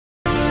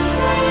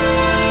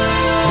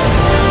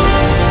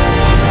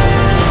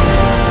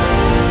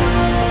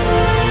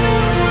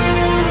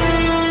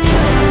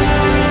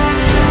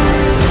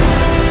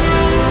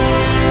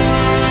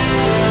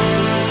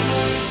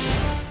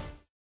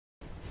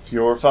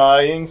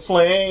Purifying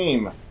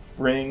flame.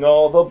 Bring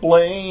all the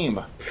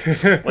blame.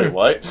 Wait,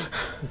 what?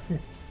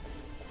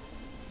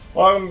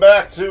 Welcome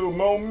back to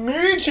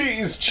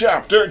Momiji's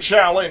Chapter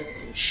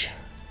Challenge.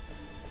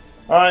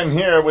 I'm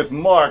here with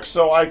Mark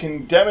so I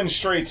can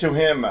demonstrate to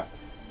him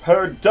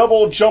her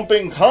double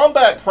jumping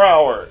combat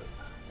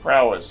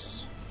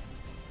prowess.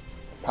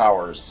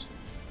 Powers.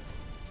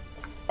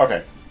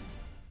 Okay.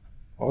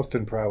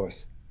 Austin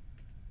prowess.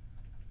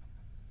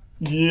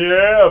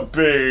 Yeah,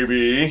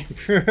 baby.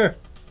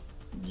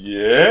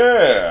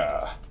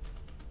 Yeah.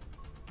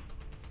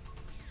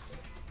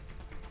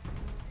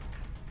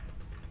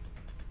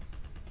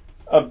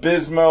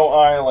 Abysmo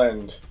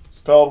Island,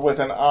 spelled with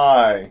an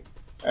I.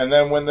 And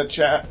then when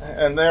the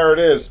and there it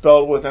is,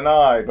 spelled with an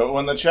I. But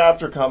when the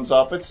chapter comes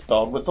up, it's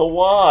spelled with a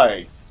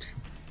Y.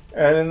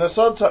 And in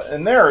the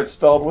and there it's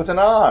spelled with an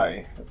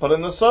I. But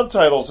in the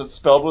subtitles, it's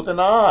spelled with an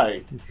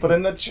I. But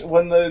in the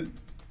when the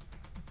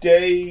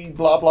day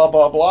blah blah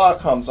blah blah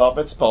comes up,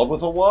 it's spelled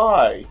with a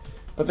Y.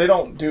 But they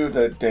don't do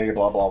the day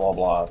blah blah blah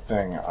blah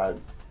thing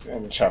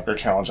in Chapter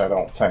Challenge, I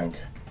don't think.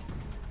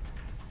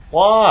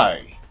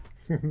 Why?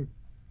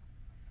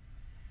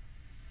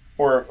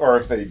 Or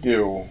if they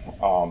do,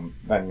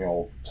 then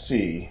you'll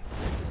see.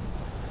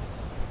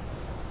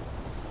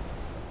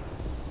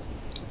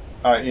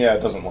 Yeah,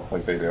 it doesn't look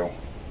like they do.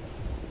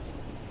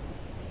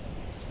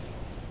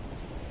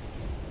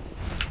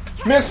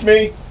 Miss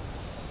me!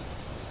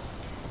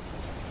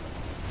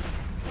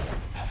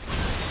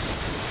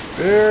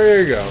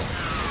 There you go.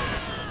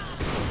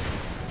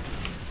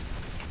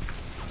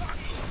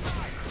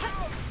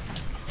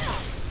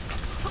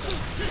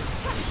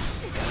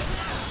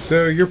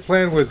 So your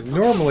plan was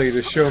normally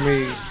to show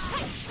me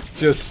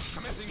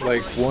just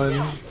like one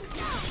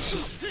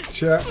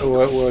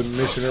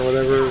mission or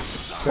whatever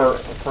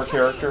per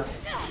character.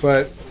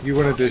 But you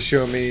wanted to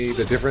show me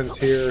the difference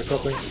here or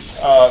something?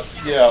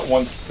 Yeah,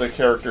 once the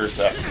character's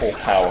at full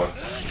power.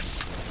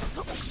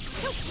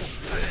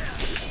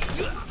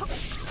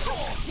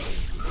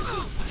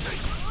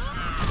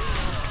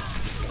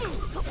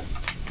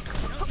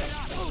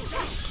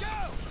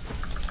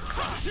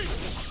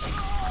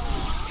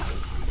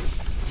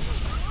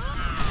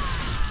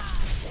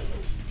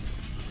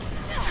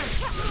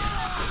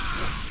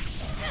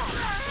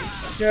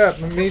 Yeah,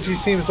 Momiji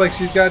seems like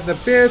she's gotten a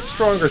bit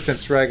stronger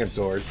since Dragon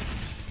Sword.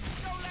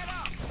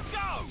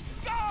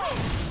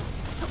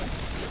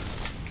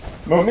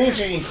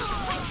 Momiji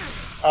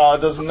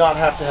does not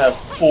have to have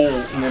full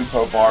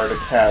Ninpo bar to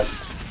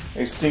cast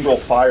a single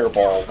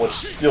fireball, which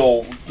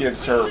still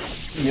gives her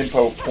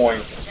Ninpo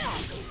points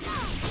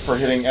for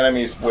hitting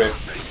enemies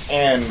with,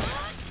 and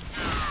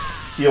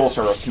heals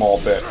her a small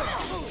bit.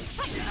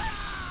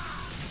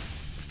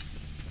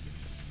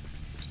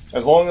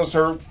 As long as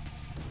her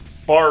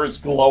bar is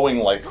glowing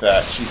like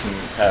that, she can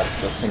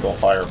cast a single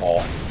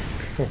fireball.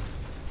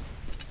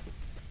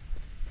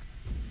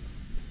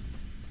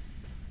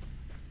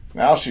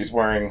 Now she's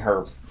wearing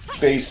her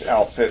base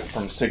outfit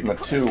from Sigma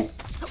 2,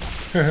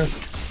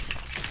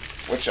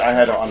 which I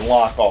had to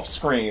unlock off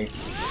screen.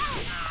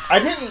 I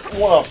didn't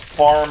want to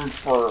farm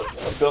for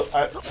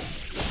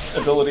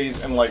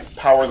abilities and like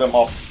power them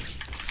up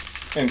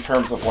in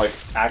terms of like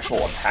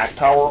actual attack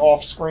power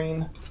off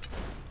screen.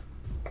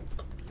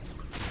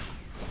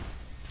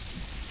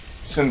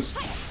 Since,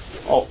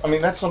 well, I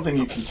mean, that's something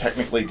you can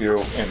technically do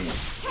in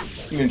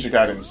Ninja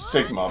Gaiden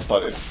Sigma,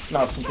 but it's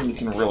not something you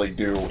can really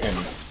do in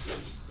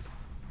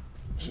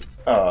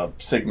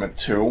Sigma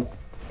 2.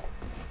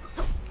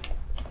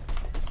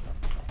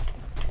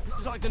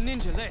 Looks like the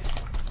ninja left.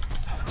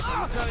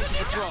 I'm returning to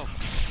patrol.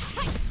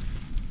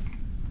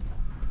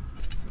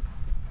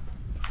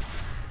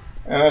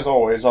 And as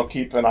always, I'll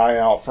keep an eye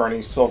out for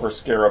any silver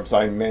scarabs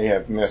I may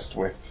have missed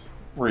with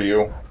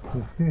Ryu.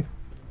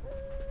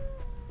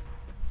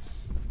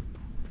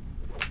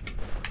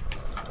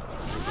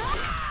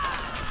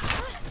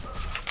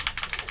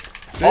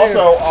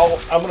 Also,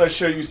 I'm going to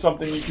show you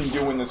something you can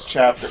do in this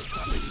chapter.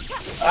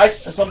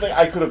 Something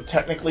I could have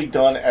technically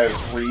done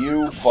as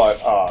Ryu,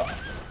 but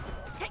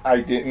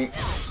I didn't.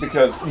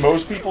 Because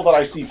most people that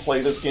I see play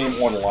this game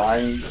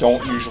online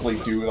don't usually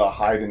do the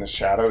hide in the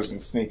shadows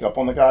and sneak up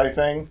on the guy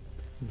thing.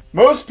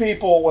 Most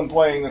people, when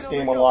playing this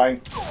game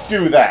online,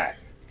 do that.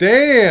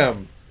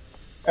 Damn!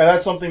 And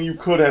that's something you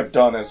could have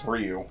done as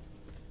Ryu.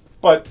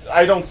 But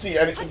I don't see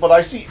any. But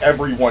I see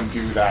everyone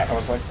do that. I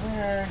was like,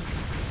 eh.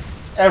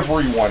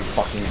 Everyone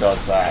fucking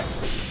does that.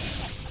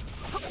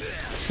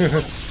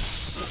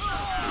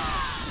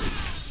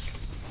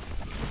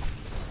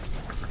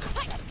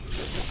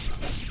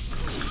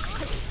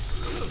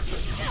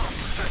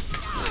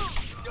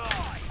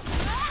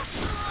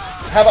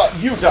 How about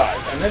you die,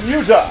 and then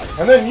you die,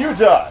 and then you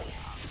die?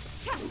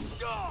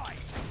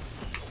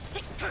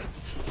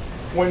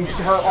 When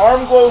her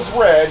arm glows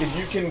red,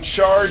 you can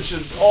charge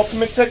an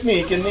ultimate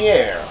technique in the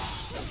air.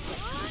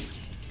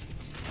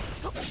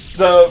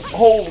 The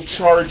whole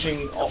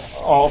charging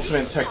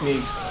ultimate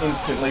techniques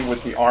instantly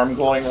with the arm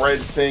glowing red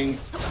thing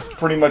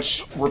pretty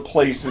much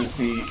replaces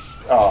the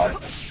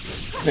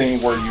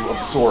thing where you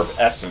absorb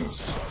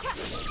essence.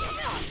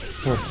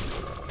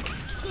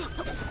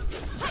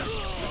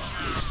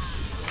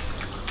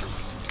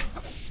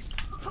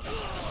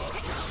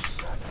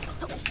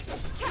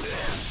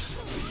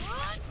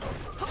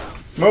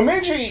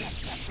 Momiji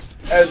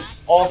has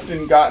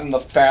often gotten the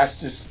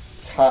fastest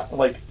time.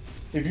 Like,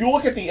 if you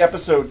look at the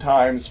episode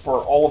times for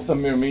all of the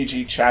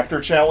Momiji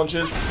chapter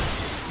challenges,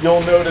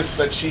 you'll notice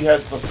that she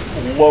has the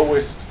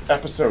slowest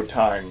episode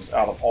times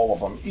out of all of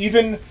them.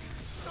 Even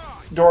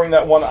during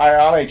that one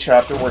Ayane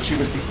chapter where she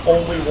was the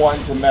only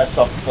one to mess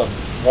up the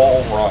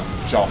wall run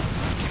jump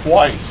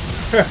twice.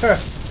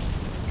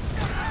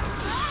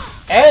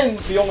 And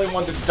the only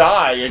one to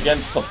die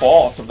against the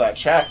boss of that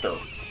chapter.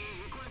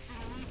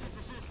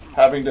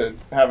 Having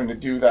to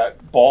do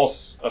that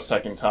boss a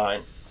second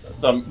time.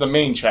 The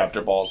main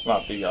chapter boss,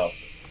 not the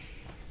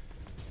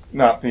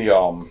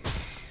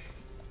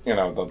you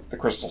know, the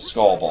Crystal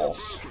Skull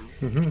boss.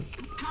 Mm-hmm.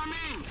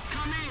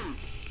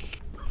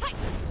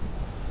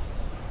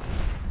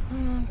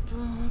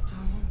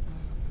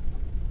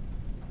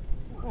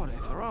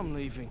 Whatever, I'm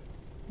leaving.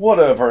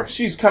 Whatever.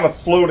 She's kind of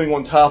floating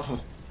on top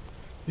of...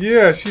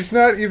 Yeah, she's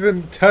not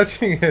even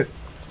touching it.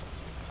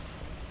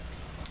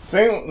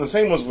 The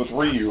same was with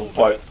Ryu,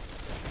 but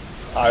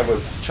I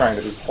was trying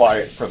to be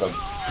quiet for the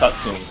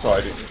cutscene, so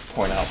I didn't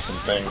point out some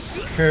things.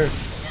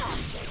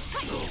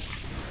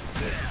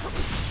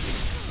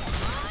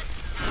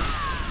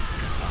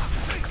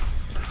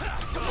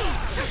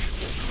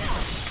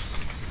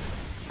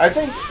 I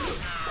think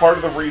part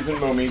of the reason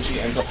Momiji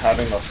ends up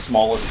having the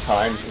smallest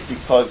times is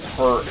because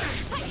her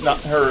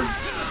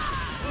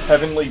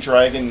Heavenly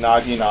Dragon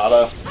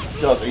Naginata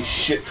does a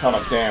shit ton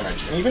of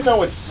damage. And even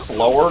though it's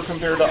slower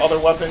compared to other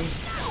weapons,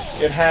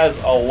 it has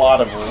a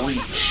lot of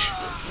reach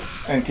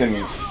and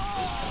can...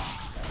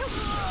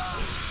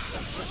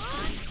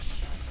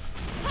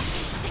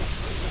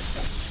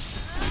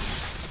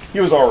 He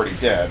was already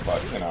dead,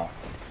 but, you know,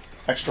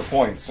 extra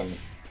points and...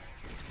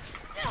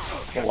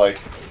 like...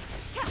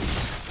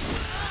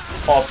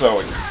 Also,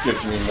 it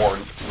gives me more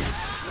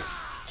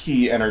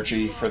key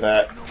energy for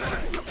that.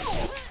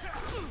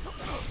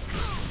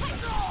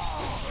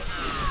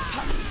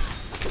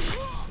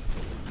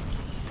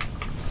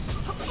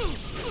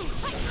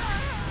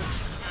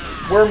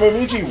 Where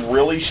Momiji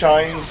really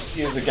shines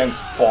is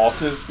against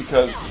bosses,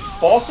 because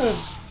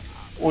bosses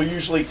will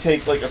usually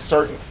take like a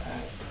certain...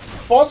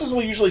 Bosses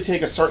will usually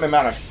take a certain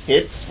amount of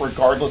hits,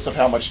 regardless of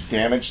how much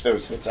damage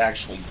those hits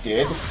actually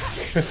did.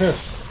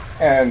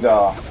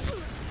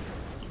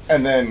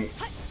 And then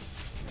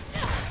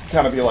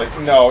kind of be like,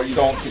 no, you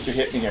don't get to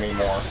hit me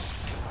anymore.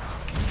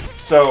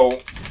 So,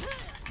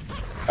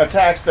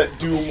 attacks that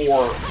do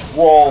more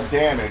raw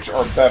damage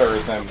are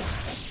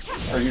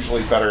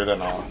usually better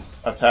than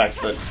attacks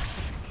that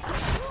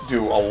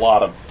do a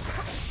lot of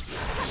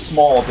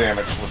small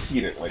damage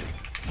repeatedly.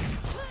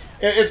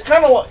 It's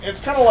kind of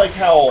like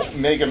how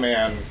Mega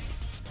Man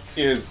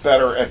is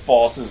better at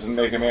bosses in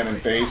Mega Man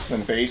and Base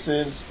than Base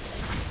is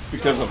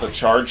because of the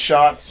charge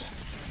shots.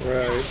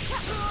 Right.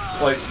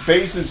 Like,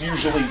 base is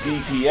usually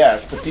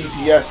DPS, but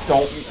DPS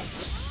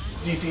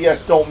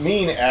don't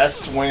mean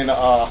S when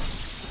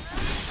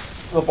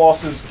the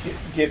bosses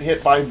get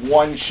hit by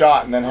one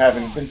shot and then have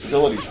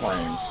invincibility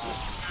frames.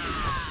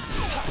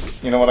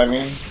 You know what I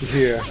mean?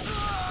 Yeah.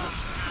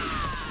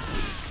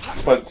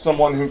 But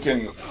someone who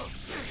can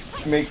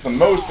make the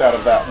most out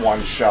of that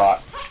one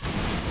shot.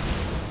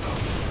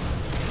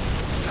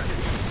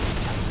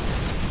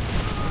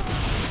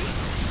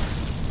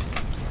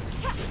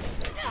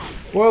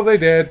 Well, they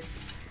did.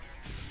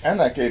 And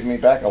that gave me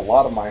back a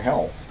lot of my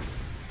health.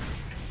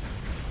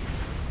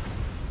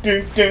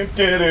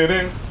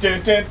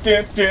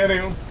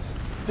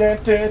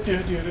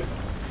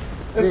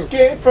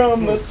 Escape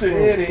from the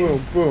city.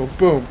 Boom, boom,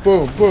 boom,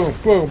 boom, boom,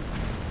 boom.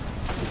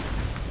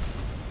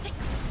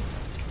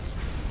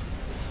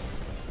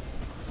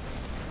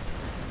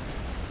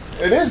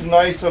 It is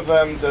nice of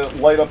them to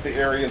light up the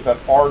areas that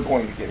are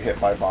going to get hit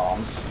by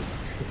bombs.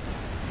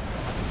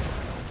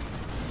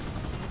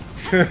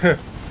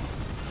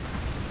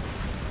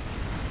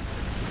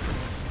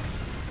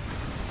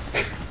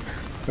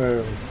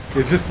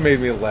 It just made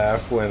me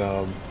laugh when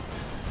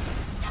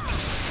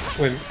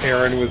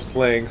Aaron was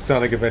playing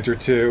Sonic Adventure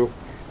 2,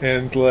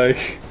 and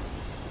like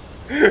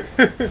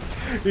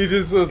he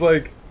just was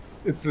like,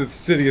 it's the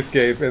city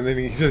escape, and then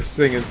he just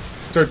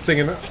starts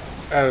singing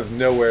out of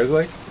nowhere. It's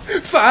like,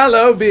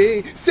 follow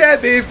me,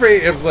 set me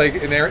free. It was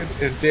like, and Aaron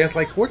and Dan's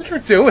like, what are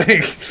you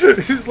doing?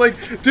 He's like,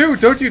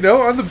 dude, don't you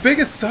know I'm the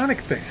biggest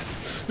Sonic fan?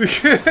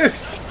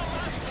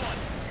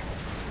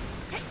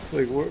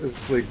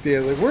 It's like,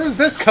 Dan, like, where is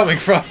this coming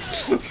from?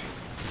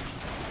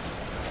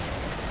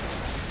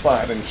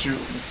 Slide and shoot and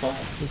slide.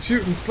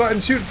 Shoot and slide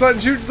and shoot and slide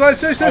and shoot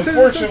and slide.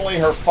 Unfortunately,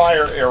 her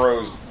fire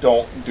arrows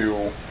don't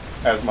do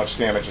as much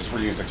damage as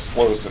Ryu's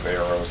explosive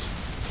arrows.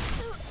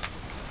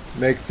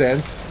 Makes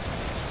sense.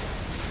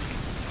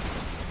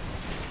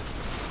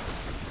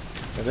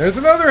 And there's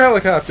another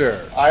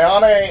helicopter!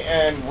 Ayane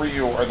and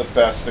Ryu are the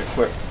best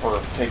equipped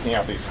for taking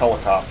out these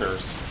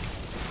helicopters,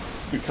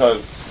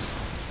 because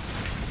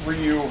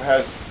Ryu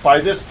has by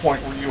this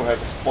point, Ryu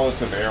has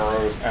explosive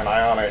arrows, and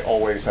Ayane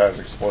always has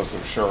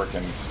explosive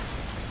shurikens.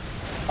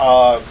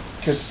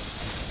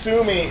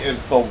 Kasumi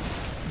is the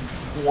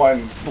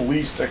one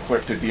least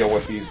equipped to deal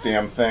with these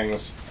damn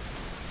things,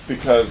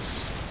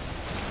 because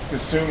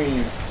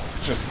Kasumi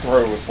just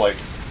throws, like,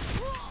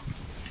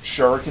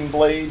 shuriken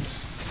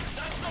blades,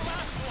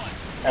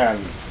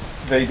 and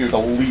they do the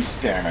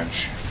least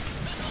damage.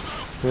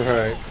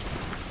 Right.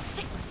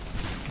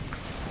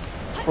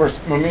 Of course,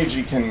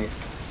 Momiji can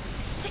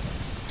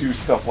do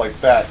stuff like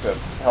that to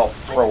help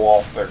throw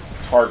off their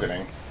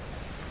targeting,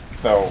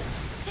 though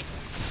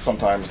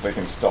sometimes they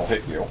can still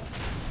hit you.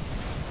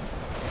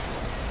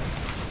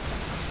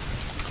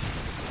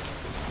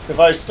 If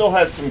I still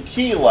had some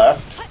ki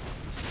left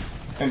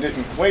and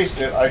didn't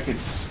waste it, I could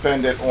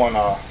spend it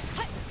on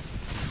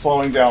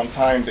slowing down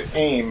time to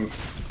aim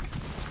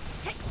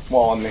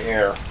while in the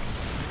air.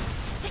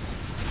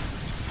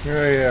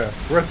 Oh yeah,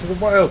 Breath of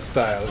the Wild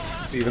style,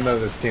 even though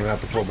this came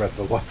out before Breath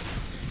of the Wild.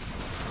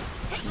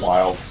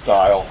 Wild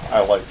style.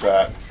 I like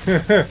that.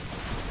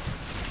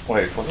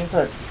 Wait, wasn't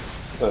that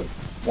the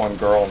one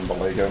girl in the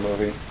Lego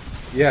movie?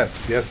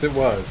 Yes, yes it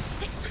was.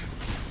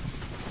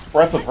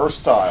 Breath of her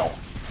style.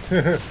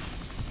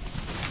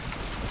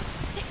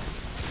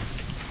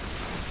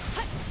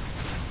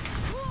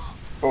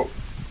 Oh.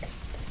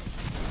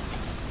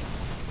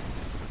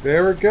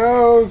 There it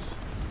goes!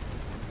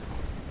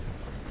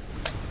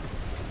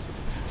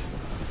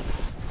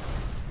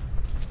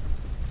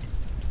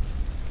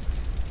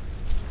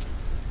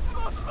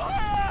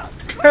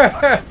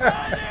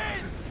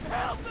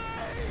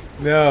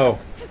 No.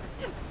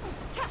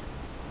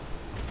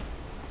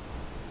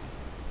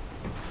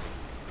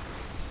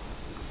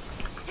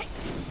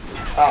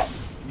 Ah,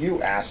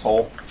 you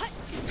asshole.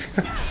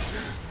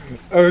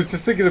 I was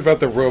just thinking about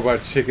the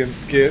Robot Chicken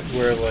skit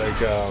where, like,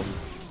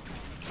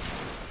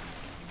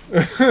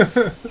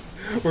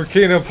 where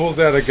Kano pulls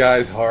out a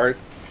guy's heart,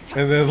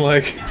 and then,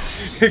 like,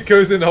 it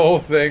goes into a whole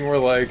thing where,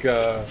 like,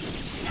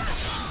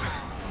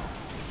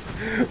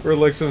 where,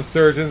 like, some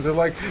surgeons are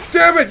like,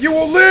 damn it, you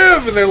will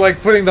live! And they're,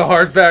 like, putting the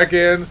heart back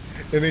in,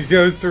 and he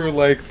goes through,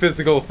 like,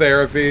 physical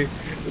therapy,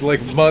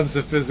 like, months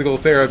of physical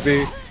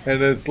therapy,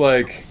 and it's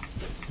like,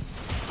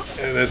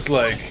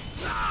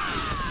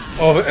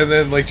 oh, and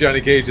then, like,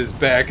 Johnny Cage is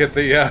back at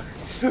the,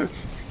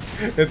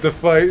 at the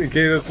fight, and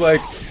Kano's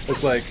like,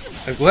 it's like,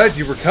 I'm glad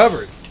you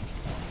recovered.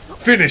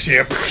 Finish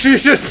him! She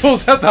just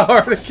pulls out the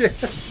heart again.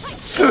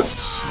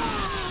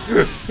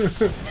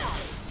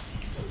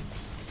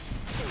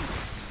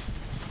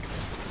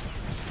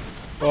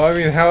 Well, I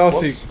mean, how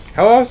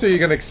else are you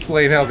gonna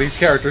explain how these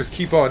characters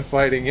keep on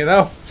fighting, you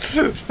know?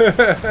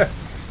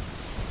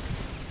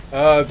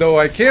 Though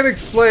I can't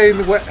explain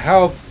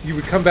how you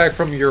would come back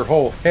from your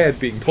whole head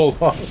being pulled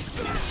off.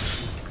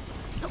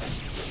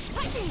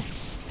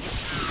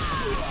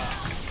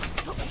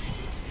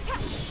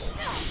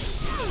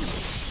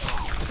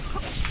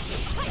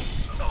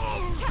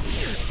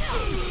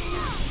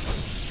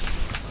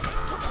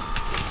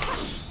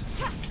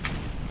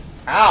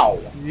 Ow!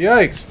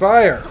 Yikes,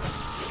 fire!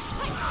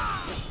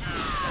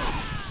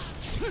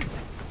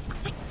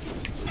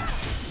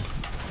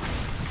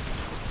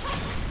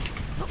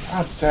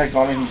 God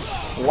daggone it,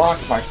 he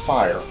blocked my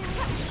fire.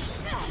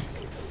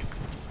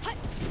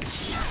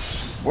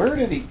 Where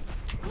did he...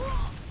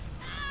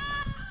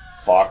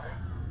 Fuck.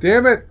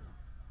 Damn it!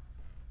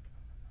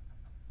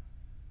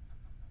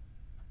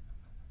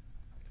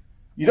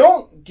 You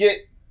don't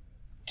get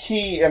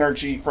ki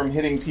energy from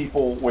hitting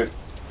people with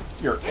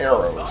your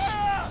arrows.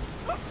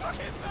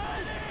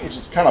 Which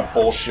is kind of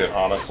bullshit,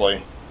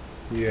 honestly.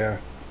 Yeah.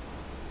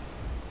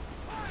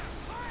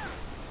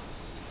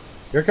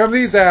 Here come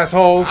these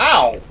assholes!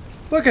 Ow!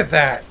 Look at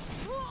that!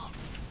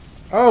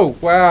 Oh,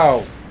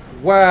 wow.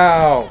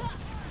 Wow.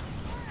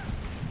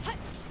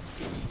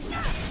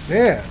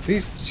 Yeah,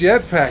 these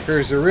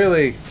jetpackers are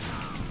really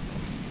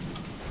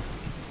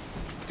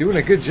doing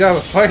a good job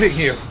of fighting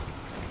you.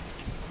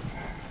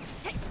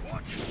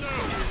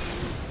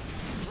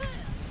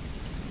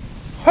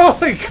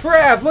 Holy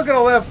crap, look at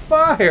all that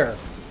fire!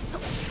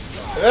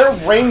 Their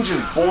range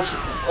is bullshit.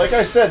 Like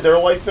I said, they're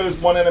like those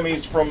one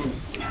enemies from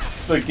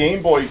the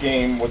Game Boy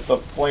game with the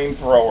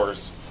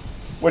flamethrowers.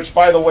 Which,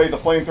 by the way, the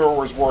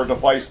flamethrowers were a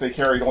device they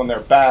carried on their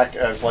back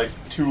as, like,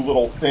 two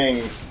little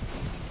things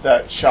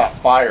that shot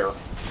fire.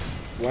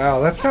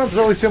 Wow, that sounds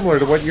really similar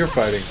to what you're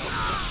fighting.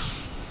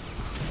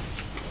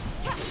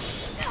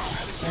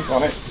 Think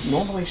on it.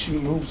 Normally she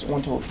moves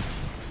onto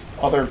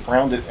other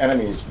grounded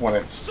enemies when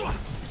it's...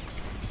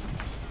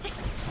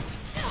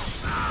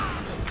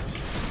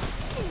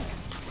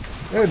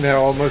 And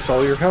now almost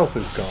all your health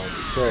is gone.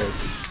 Great.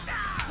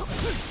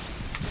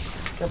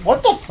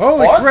 What the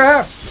Holy fuck?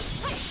 crap!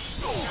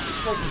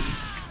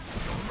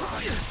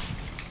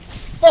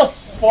 The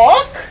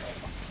fuck?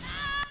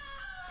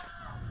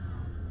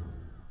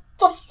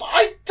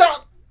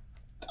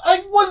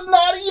 I was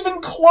not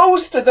even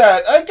close to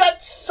that. I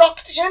got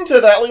sucked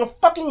into that like a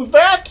fucking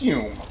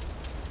vacuum.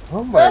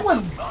 Oh my That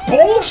was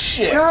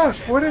bullshit. gosh,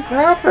 what is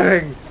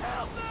happening?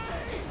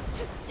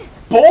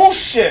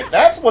 bullshit!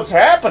 That's what's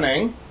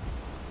happening!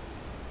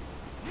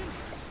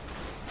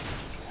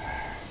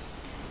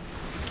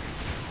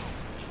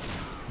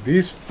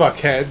 These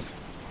fuckheads.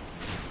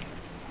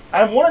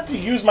 I wanted to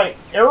use my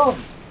air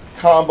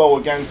combo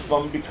against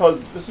them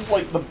because this is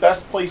like the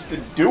best place to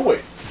do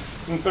it.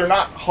 Since they're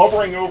not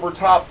hovering over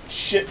top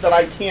shit that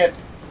I can't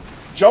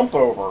jump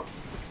over.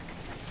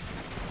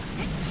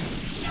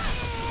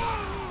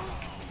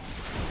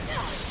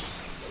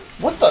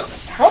 What the?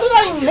 How did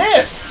I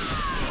miss?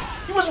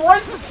 He was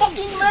right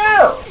fucking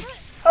there!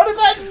 How did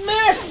that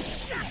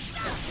miss?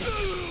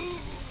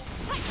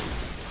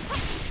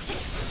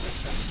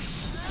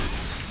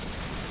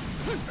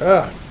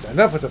 Ugh,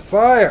 enough with the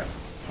fire.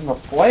 And the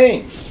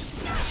flames.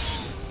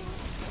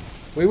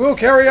 We will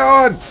carry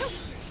on.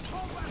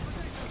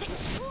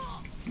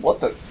 What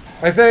the?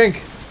 I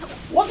think.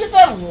 Look at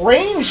that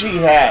range he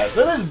has!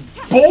 That is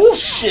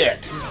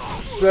bullshit!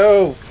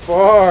 So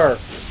far.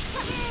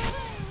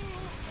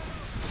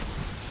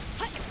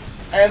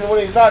 And when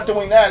he's not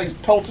doing that, he's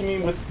pelting me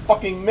with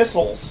fucking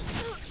missiles.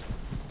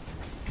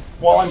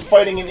 While I'm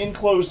fighting in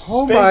enclosed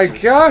Oh spaces. my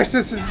gosh,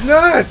 this is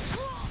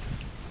nuts!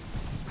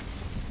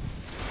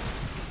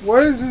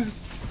 What is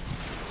this?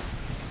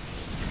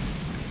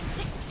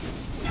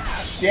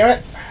 Damn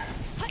it.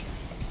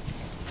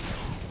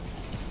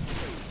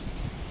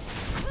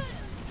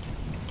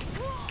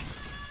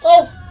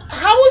 Oh,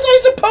 how was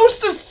I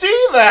supposed to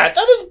see that?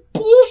 That is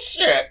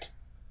bullshit!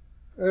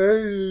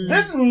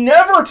 This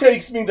never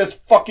takes me this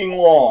fucking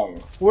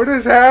long. What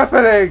is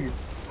happening?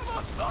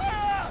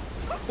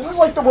 This is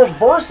like the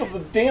reverse of the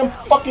damn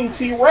fucking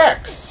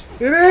T-Rex.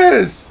 It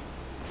is!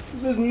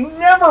 This has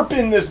never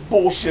been this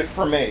bullshit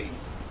for me.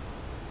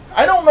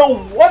 I don't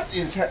know what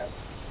is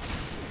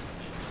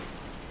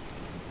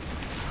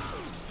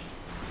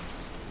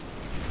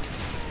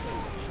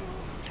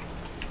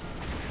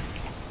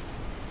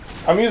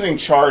I'm using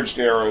charged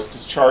arrows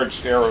because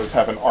charged arrows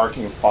have an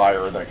arcing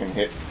fire that can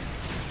hit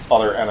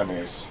other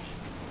enemies.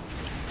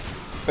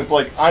 It's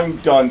like, I'm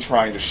done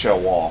trying to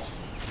show off.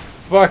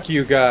 Fuck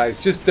you guys,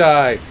 just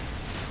die.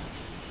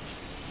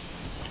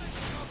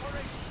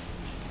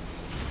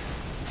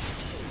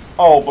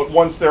 Oh, but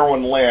once they're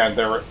on land,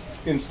 they're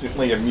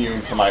instantly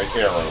immune to my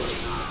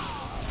arrows.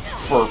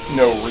 For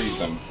no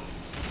reason.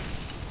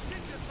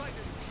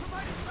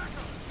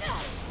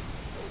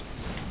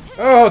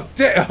 Oh,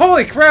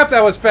 holy crap,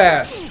 that was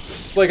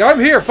fast! Like, I'm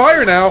here,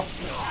 fire now!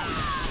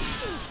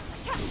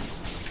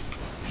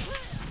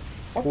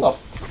 What the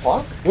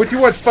fuck? What, you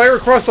want fire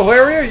across the whole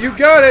area? You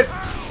got it!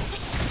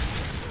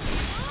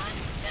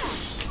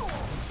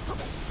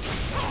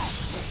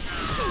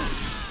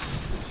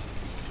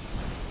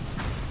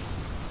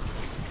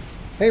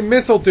 Hey,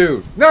 missile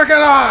dude, knock it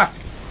off!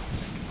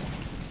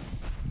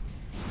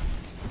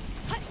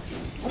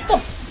 What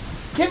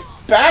the? Get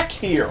back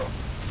here!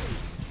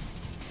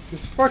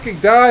 Just fucking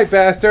die,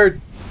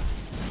 bastard!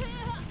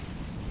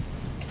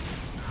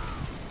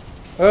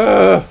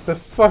 Ugh, the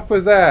fuck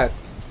was that?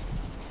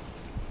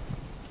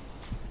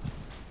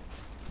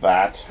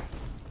 That.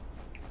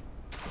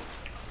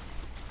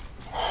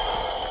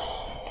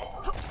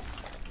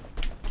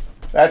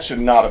 That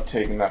should not have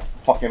taken that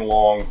fucking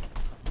long.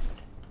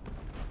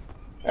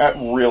 That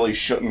really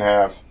shouldn't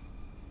have.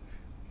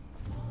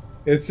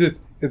 It's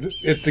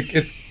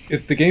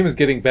the game is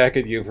getting back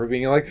at you for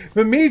being like,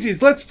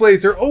 Momiji's Let's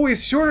Plays are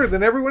always shorter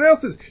than everyone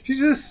else's. She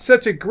does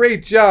such a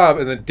great job.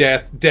 And then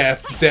death,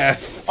 death,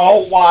 death.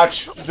 Oh,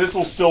 watch. This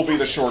will still be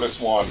the shortest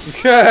one.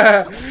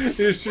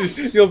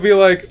 You'll be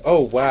like,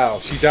 oh wow,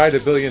 she died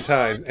 1 billion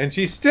times. And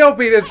she still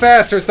beat it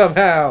faster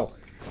somehow.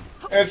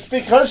 It's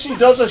because she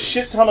does a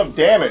shit ton of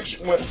damage.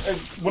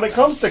 When it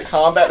comes to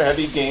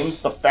combat-heavy games,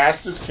 the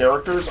fastest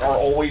characters are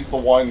always the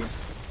ones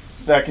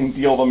that can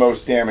deal the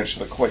most damage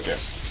the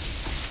quickest.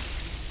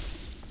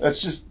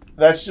 That's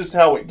just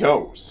how it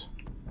goes.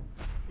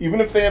 Even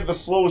if they have the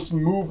slowest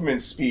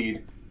movement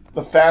speed,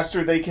 the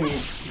faster they can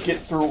get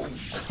through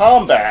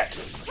combat,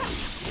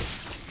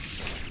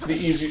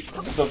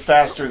 the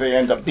faster they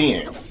end up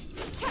being.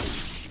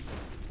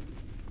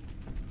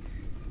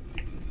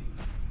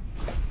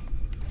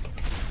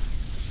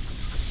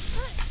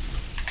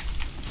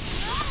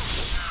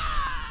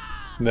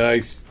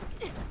 Nice.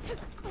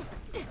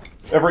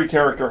 Every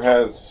character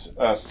has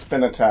a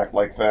spin attack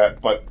like that,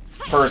 but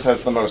hers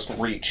has the most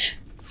reach.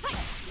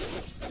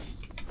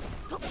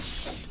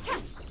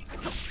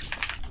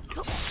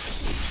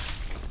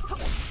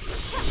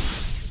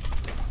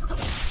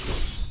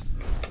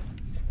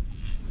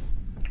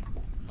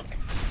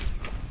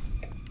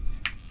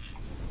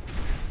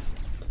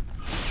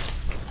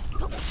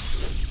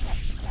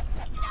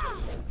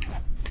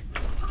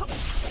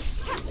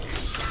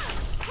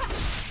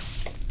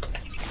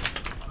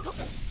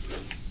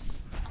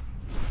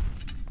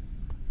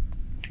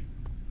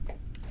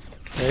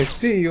 I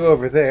see you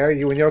over there,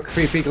 you and your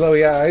creepy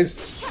glowy eyes.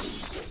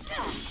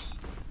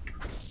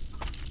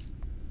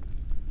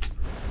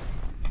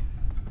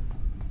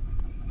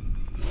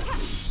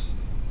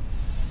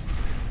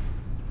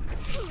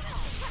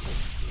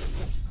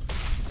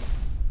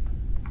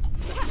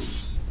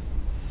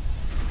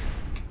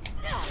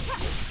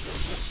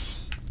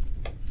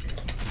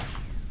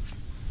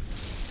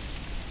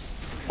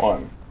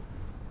 1,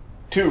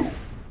 2.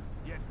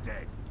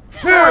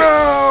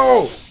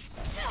 No!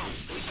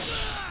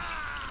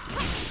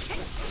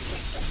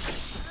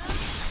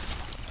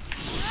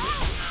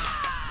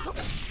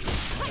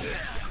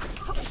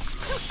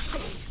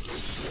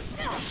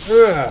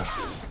 Ugh.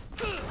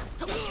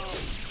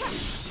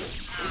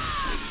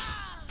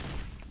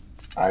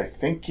 I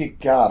think you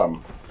got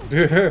him.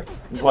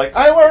 He's like,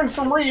 I learned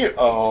from Ryu.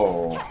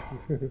 Oh,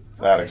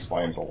 that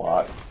explains a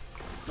lot.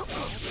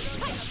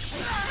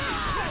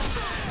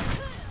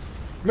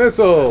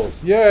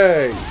 Missiles!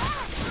 Yay!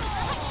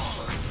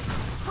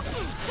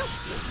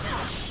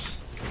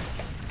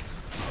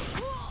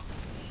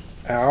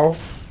 Ow.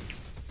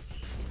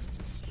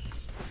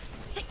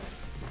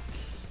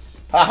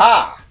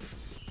 Haha!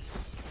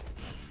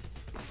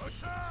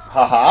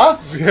 Haha?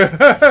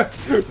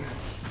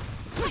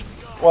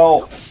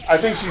 Well, I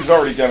think she's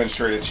already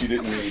demonstrated she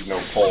didn't need no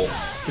pole.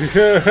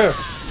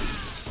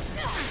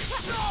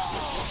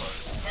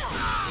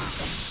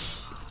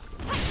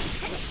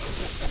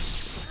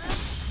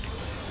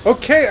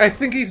 Okay, I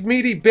think he's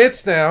meaty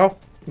bits now.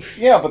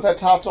 Yeah, but that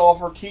topped off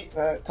her key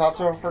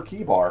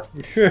bar.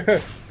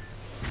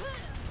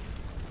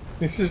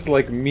 It's just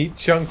like meat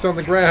chunks on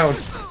the ground.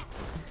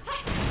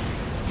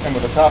 And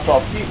with a topped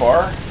off key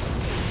bar.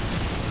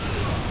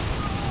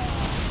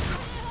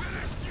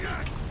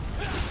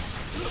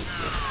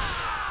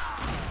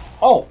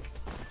 Oh!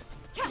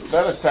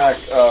 That attack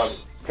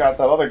got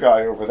that other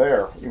guy over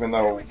there, even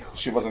though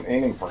she wasn't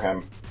aiming for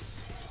him.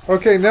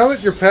 Okay, now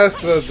that you're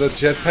past the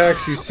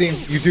jetpacks,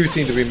 you do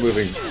seem to be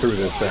moving through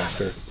this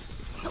faster.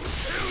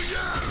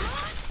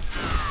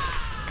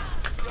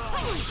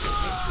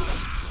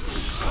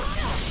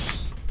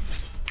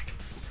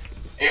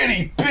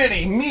 Itty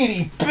bitty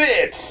meaty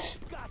bits!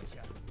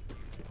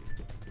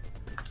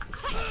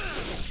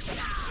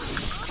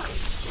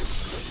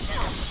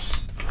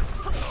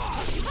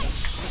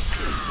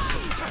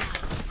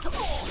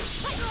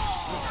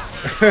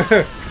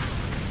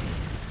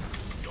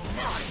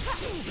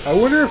 I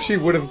wonder if she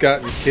would have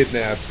gotten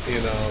kidnapped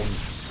in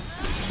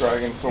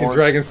Dragon Sword. in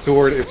Dragon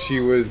Sword if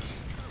she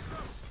was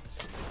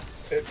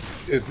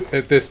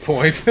at this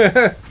point.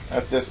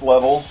 At this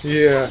level?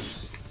 Yeah.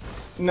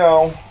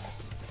 No.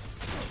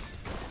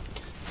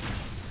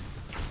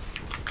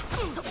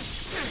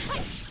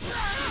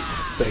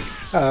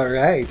 Like, all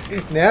right,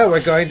 now we're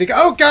going to go.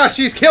 Oh gosh,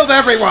 she's killed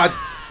everyone.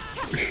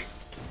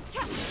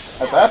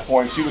 At that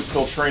point, she was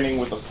still training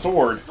with a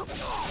sword.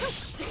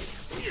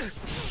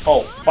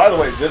 Oh, by the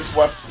way, this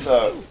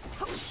weapon,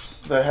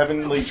 the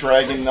Heavenly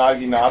Dragon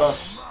Naginata,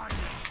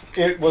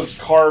 it was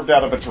carved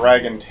out of a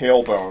dragon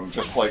tailbone,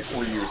 just like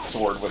Ryu's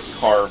sword was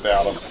carved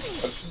out of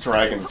a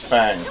dragon's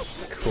fang.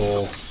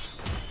 Cool.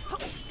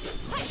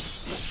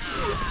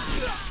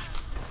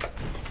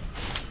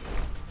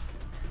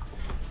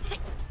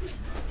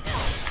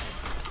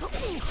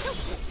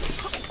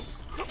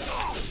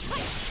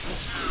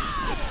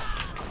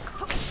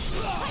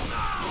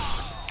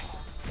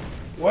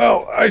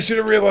 Well, I should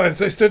have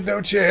realized I stood no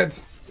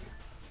chance.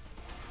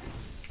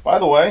 By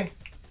the way,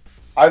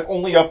 I've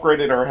only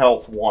upgraded her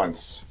health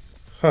once.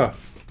 Huh.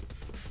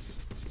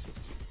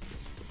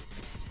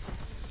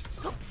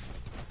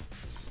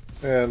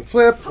 And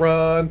flip,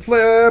 run,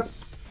 flip.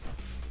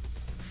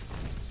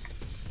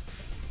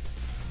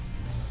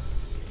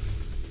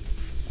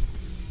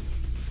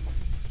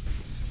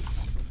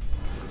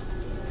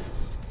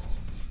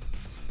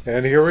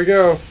 And here we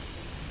go.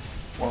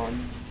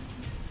 1,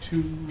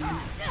 2...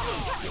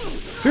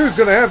 Two's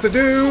gonna have to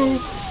do.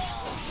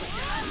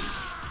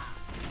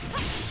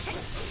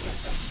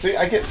 See,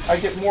 I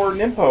get more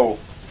Nimpo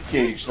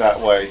gauge that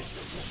way.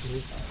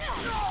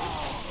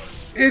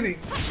 Itty,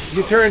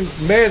 you turn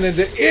men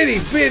into itty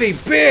bitty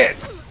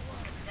bits.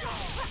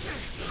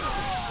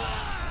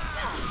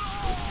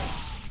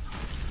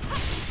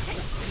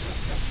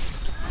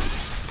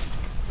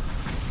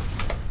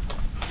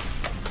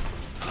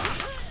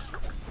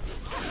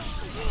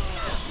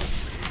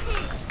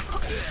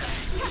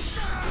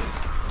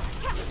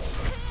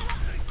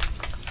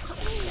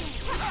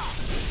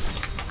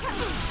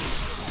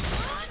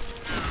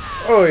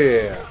 Oh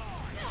yeah.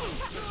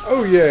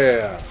 Oh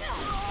yeah.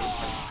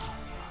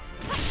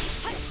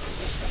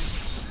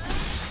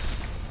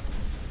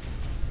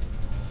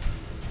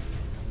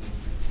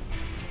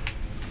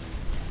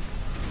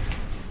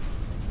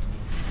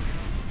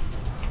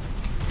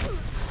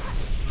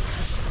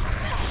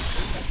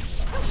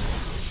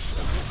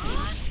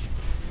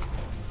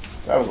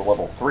 That was a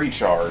level 3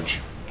 charge.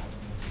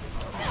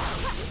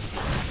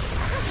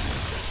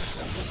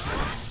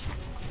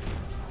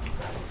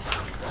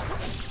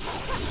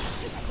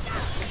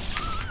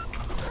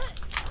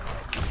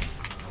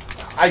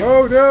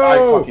 Oh no! I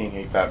fucking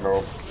hate that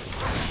move.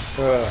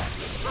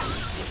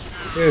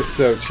 It's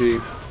so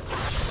cheap.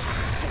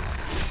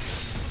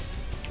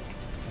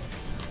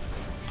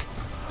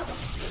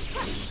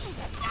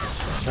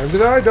 Time to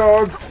die,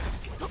 dog.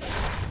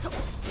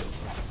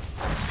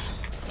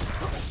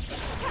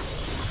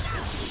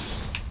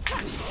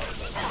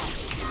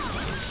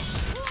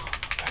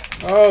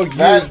 Oh, you...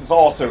 That's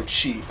also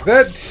cheap.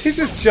 That... He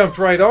just jumped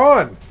right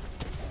on.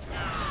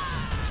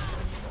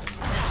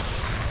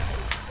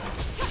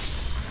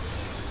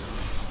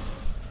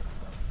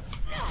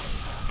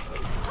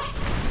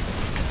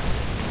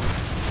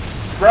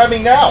 Grab me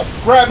now!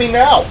 Grab me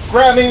now!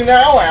 Grab me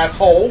now,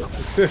 asshole!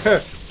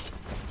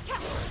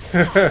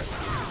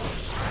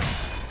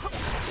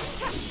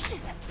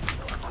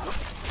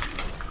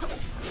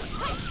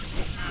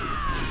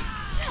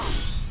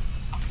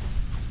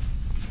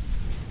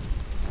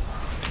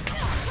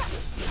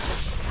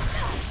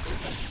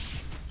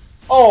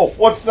 Oh,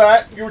 what's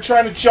that? You were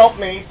trying to jump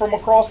me from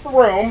across the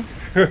room.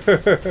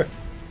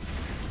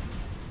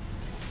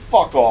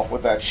 Fuck off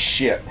with that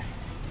shit.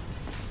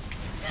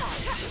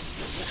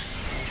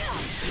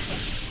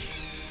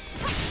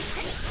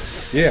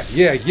 Yeah,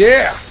 yeah,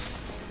 yeah!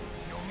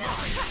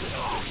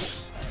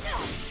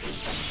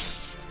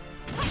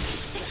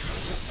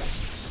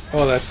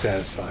 Oh, that's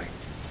satisfying.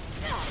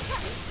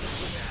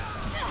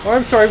 Oh,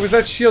 I'm sorry, was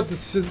that shield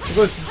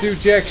supposed to do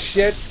jack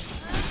shit?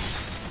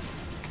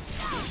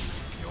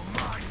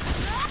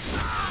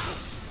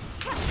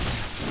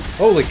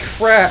 Holy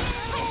crap!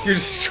 You're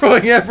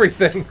destroying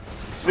everything!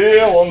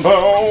 Steel and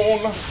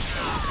bone!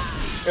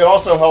 It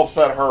also helps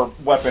that her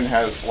weapon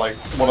has, like,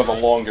 one of the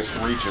longest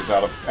reaches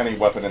out of any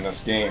weapon in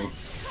this game.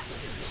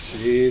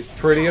 She's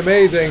pretty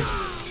amazing.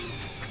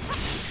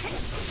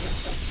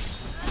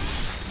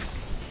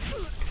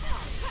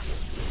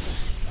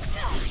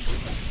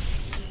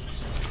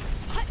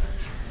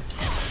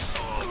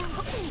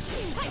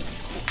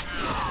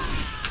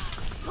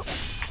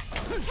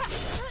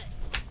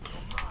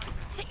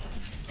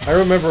 I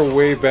remember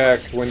way back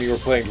when you were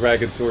playing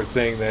Dragon Sword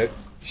saying that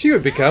she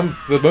would become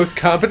the most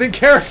competent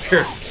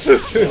character.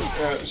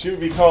 She would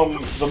become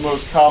the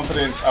most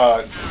competent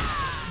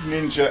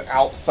ninja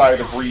outside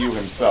of Ryu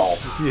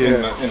himself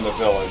in the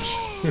village.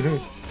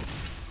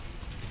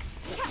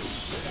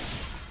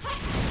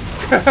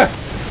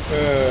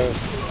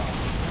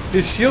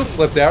 His shield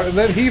flipped out, and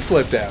then he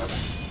flipped out.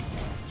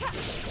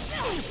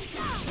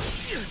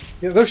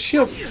 Yeah, those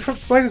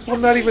shields might as well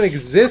not even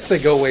exist. They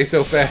go away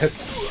so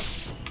fast.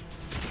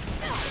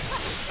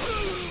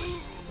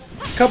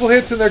 Couple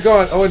hits and they're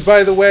gone. Oh, and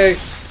by the way,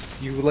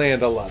 you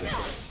land a lot of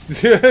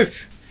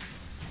hits.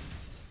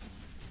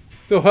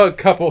 So a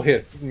couple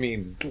hits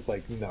means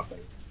like nothing.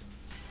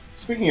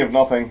 Speaking of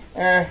nothing,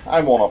 I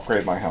won't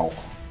upgrade my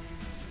health.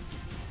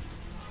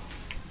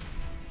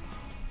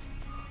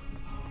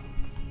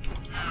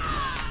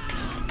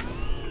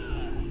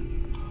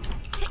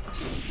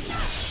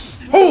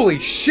 Holy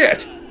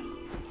shit!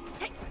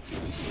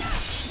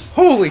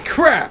 Holy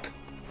crap!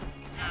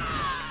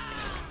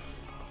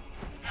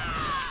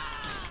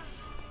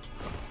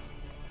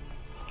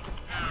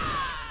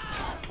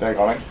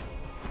 Daggone it.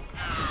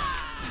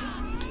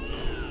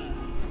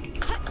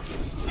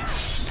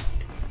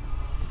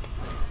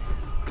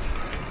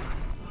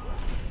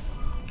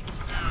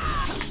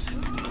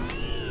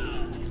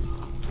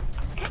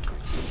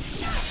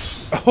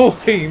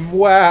 Holy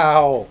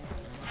wow!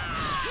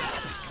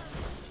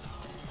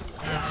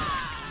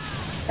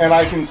 And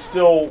I can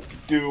still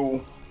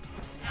do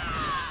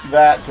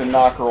that to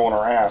knock her on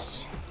her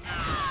ass.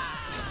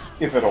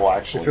 If it'll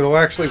actually. If it'll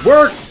actually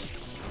work!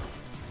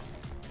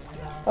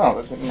 Oh,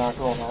 that didn't knock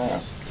her on her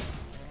ass.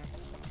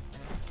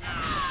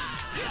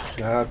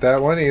 Not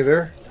that one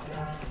either.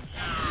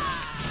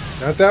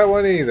 Not that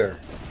one either.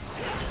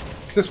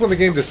 Just when the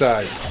game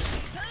decides.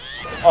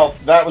 Oh,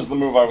 that was the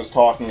move I was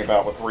talking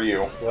about with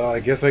Ryu. Well,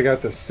 I guess I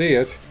got to see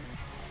it.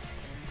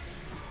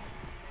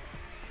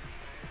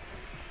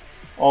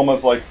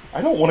 Almost like,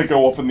 I don't want to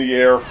go up in the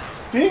air.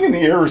 Being in the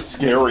air is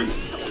scary.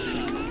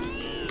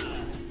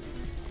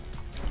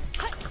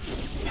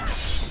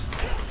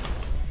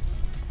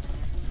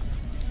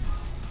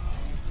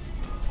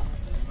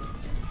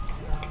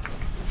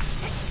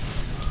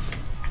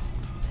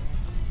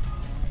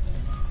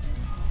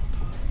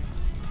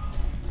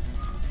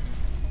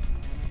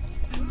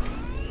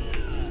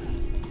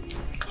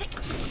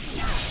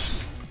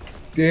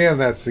 Damn,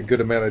 that's a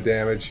good amount of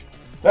damage.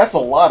 That's a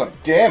lot of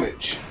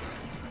damage.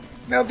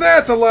 Now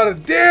that's a lot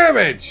of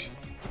damage!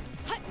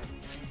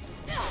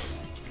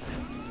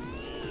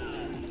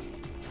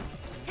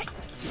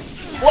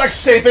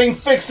 Flex taping,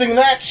 fixing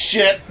that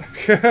shit!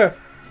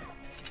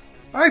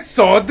 I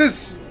saw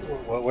this...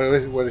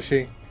 What is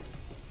she?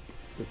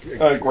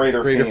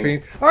 Greater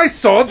Fiend. I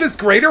sawed this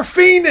Greater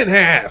Fiend in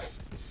half!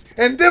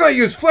 And then I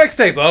used flex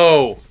tape.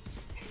 Oh!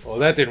 Well,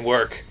 that didn't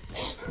work.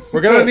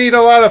 We're gonna need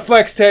a lot of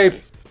flex tape.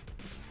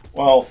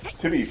 Well,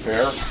 to be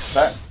fair,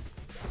 that...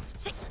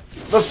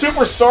 The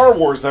Super Star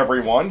Wars,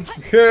 everyone!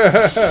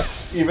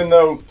 Even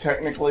though,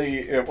 technically,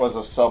 it was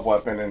a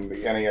sub-weapon in the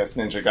NES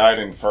Ninja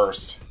Gaiden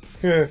first.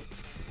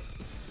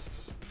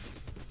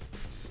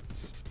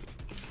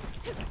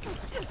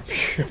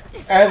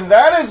 And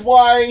that is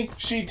why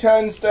she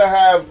tends to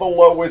have the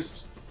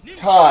lowest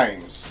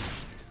times.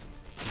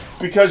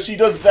 Because she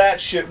does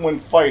that shit when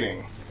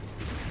fighting.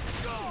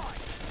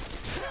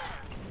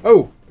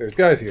 Oh, there's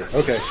guys here.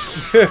 Okay.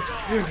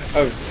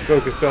 I was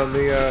focused on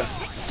the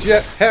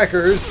jet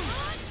hackers.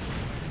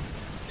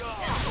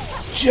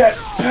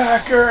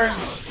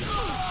 Jetpackers!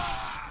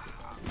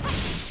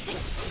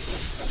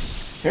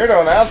 Here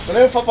to announce the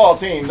new football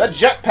team, the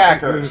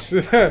Jetpackers!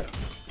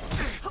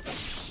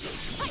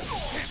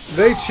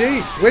 They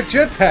cheat with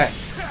jetpacks!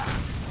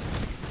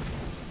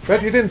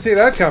 Bet you didn't see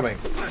that coming.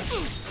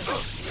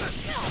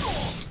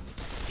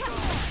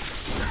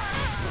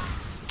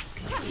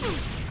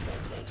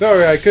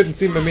 Sorry, I couldn't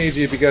see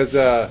Momiji because,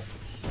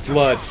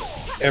 blood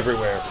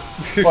everywhere.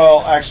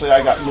 Well, actually,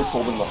 I got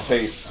missiled in the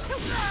face.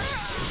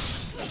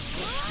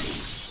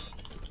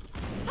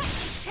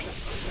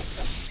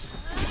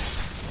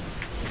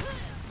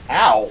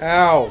 Ow!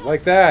 Ow,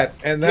 like that,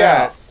 and that.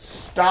 Yeah,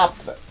 stop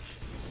that.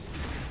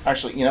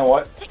 Actually, you know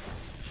what?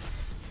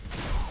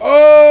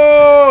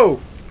 Oh!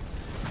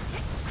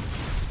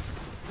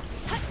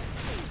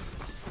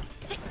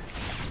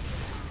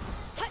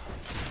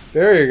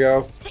 There you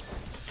go.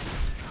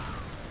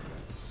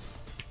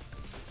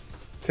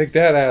 Take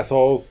that,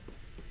 assholes.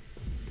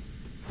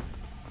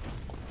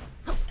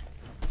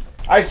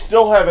 I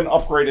still haven't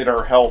upgraded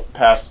her health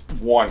past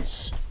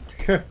once.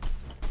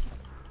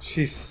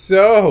 She's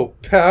so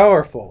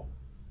powerful.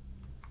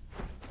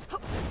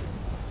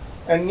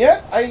 And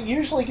yet, I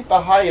usually get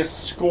the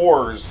highest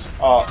scores.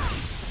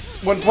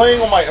 When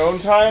playing on my own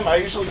time, I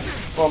usually,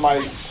 on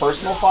my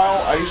personal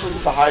file, I usually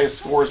get the highest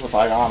scores with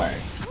Ayane.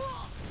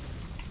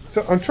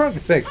 So I'm trying to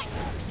think.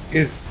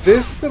 Is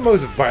this the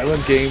most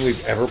violent game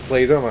we've ever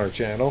played on our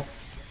channel?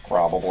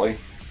 Probably.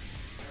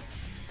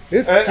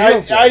 It And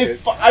feels like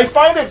it. I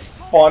find it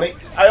funny.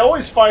 I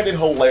always find it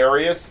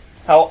hilarious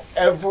how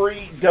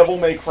every Devil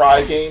May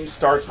Cry game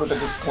starts with a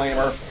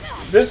disclaimer.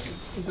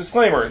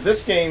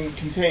 This game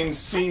contains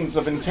scenes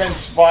of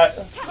intense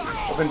violence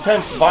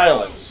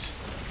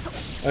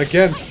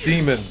Against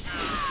demons.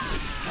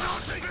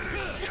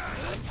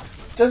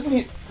 Doesn't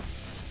he?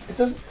 It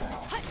doesn't.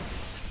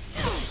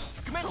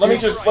 Let me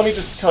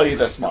just tell you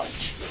this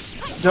much.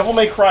 Devil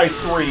May Cry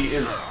 3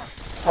 is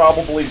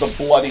probably the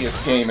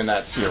bloodiest game in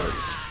that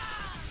series.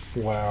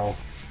 Wow.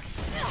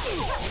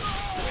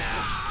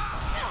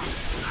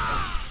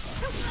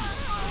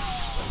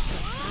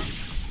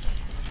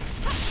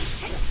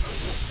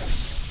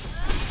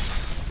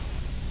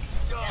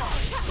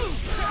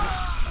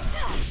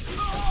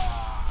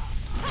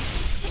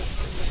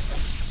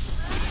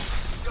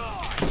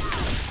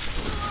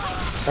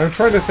 I'm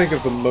trying to think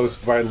of the most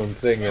violent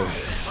thing that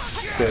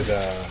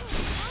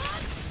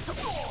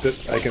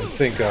I can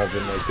think of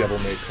in like Devil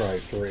May Cry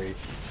 3.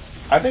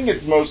 I think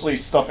it's mostly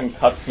stuff in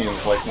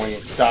cutscenes, like when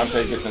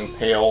Dante gets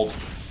impaled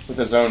with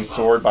his own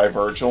sword by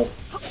Virgil.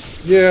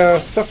 Yeah,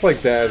 stuff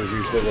like that is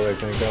usually what I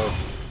think of.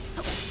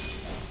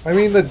 I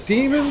mean, the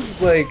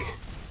demons, like,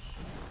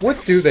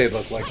 what do they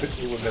look like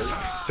when they're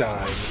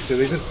dying? Do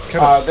they just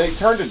kind of... They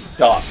turn to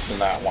dust in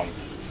that one.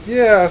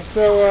 Yeah,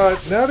 so,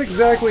 not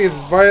exactly as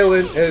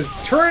violent as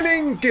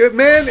turning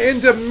men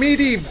into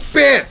meaty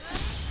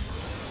bits!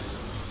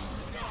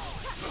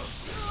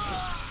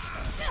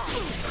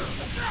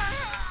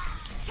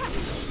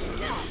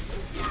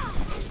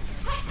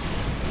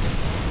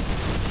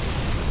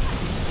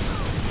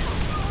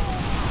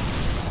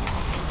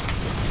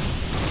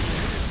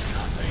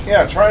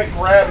 Yeah, try and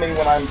grab me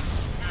when I'm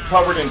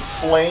covered in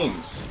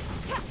flames.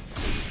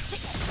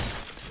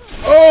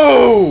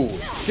 Oh!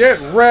 Get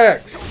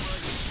wrecked!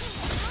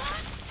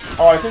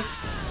 Oh, I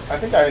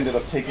think I ended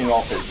up taking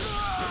off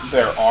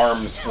their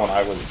arms when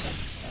I was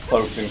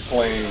cloaked in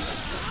flames,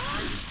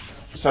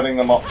 setting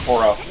them up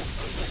for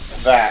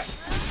that.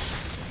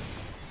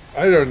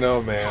 I don't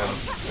know, man.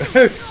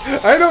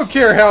 I don't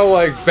care how,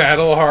 like,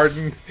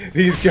 battle-hardened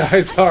these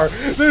guys are.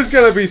 There's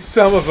gonna be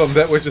some of them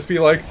that would just be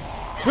like,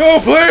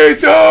 no, please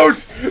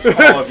don't!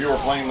 Well, if you were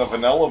playing the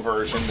vanilla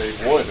version, they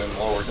would in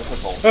lower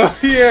difficulty. Oh,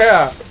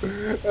 yeah!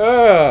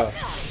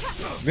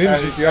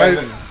 Ninja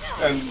Gaiden.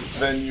 And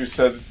then you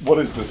said, what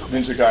is this,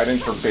 Ninja Gaiden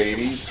for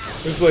babies?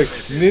 It's like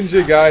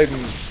Ninja Gaiden,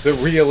 the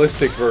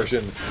realistic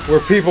version,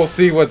 where people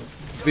see what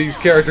these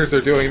characters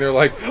are doing, they're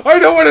like, I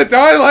don't want to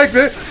die like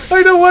this!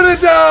 I don't want to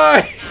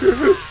die!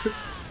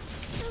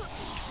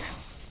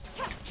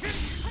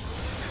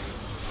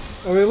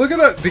 I mean, look at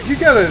that.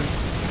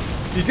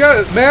 You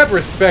got mad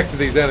respect to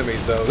these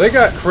enemies, though. They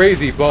got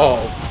crazy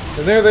balls.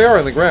 And there they are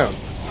on the ground.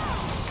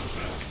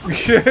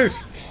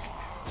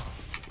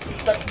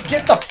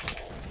 Get the...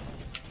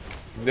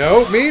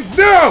 No means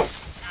no!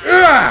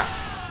 Ah!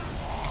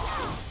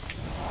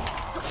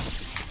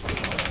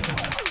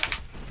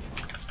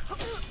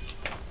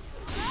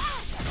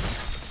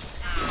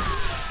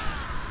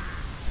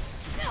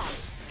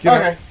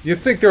 Okay.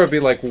 You'd think there would be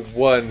like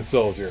one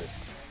soldier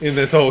in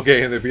this whole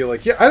game that'd be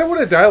like, yeah, I don't want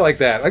to die like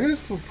that. I'm gonna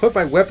just put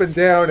my weapon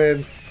down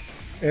and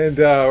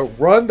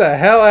run the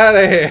hell out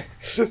of here.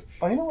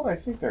 Oh, you know what? I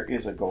think there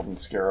is a golden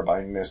scarab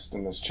I missed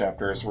in this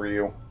chapter as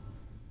Ryu.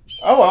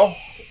 Oh well.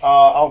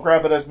 I'll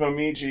grab it as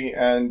Momiji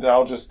and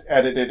I'll just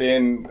edit it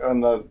in on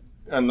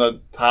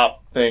the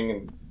top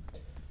thing,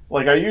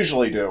 like I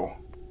usually do.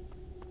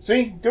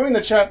 See, doing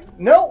the chat.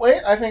 No,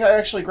 wait. I think I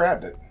actually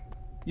grabbed it.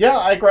 Yeah,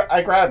 I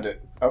grabbed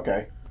it.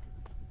 Okay.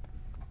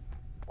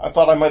 I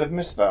thought I might have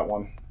missed that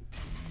one.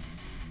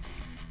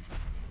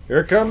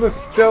 Here come the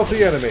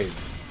stealthy enemies.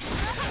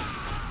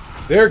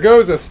 There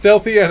goes a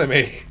stealthy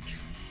enemy.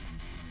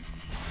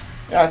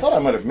 Yeah, I thought I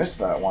might have missed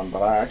that one,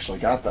 but I actually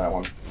got that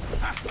one.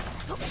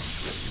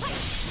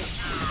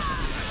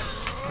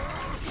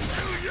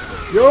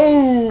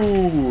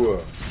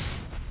 Yo!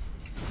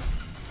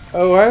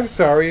 Oh, I'm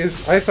sorry.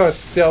 I thought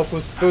stealth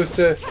was supposed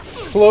to...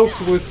 Cloak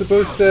was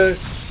supposed to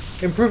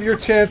improve your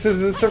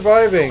chances of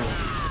surviving.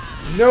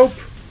 Nope.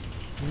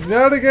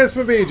 Not against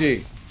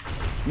Momiji.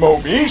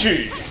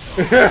 Momiji!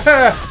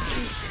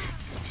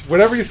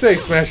 Whatever you say,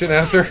 Smash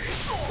Announcer.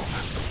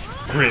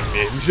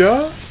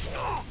 Greninja?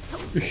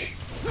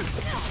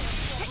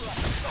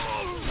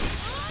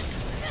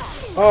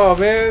 Oh,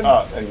 man.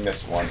 I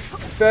missed one.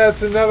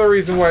 That's another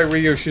reason why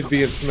Ryu should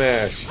be in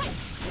Smash.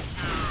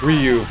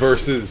 Ryu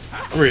versus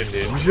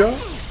Greninja?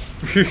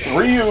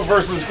 Ryu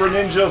versus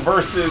Greninja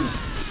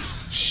versus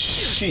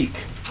Sheik.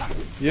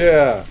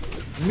 Yeah.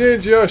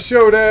 Ninja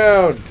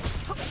Showdown!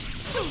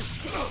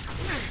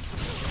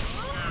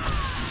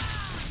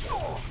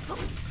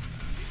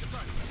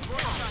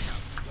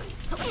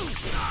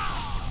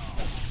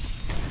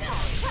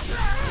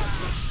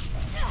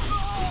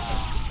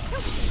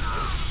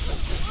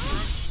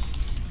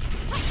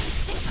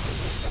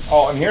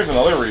 Oh, and here's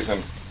another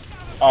reason.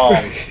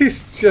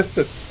 He's just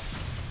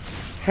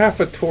half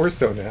a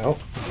torso now.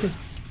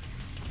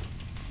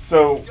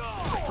 So,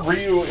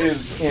 Ryu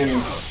is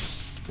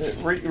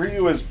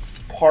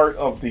part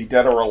of the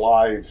Dead or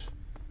Alive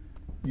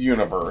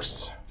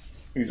universe.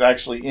 He's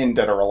actually in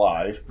Dead or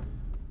Alive.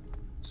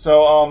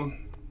 So,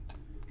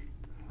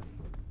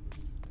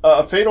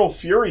 a Fatal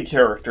Fury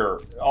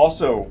character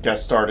also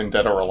guest starred in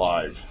Dead or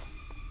Alive.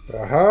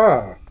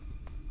 Aha!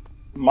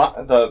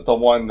 The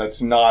one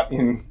that's not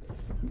in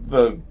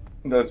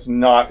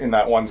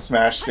that one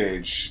Smash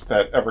stage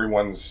that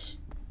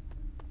everyone's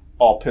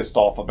all pissed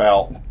off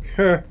about.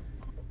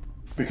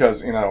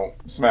 Because, you know,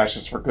 Smash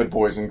is for good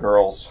boys and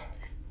girls.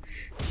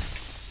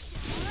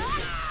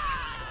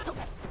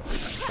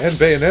 And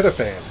Bayonetta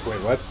fans. Wait,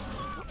 what?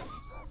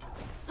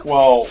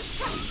 Well,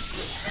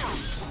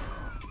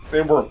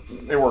 they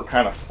were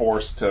kind of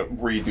forced to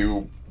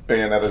redo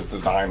Bayonetta's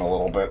design a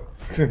little bit.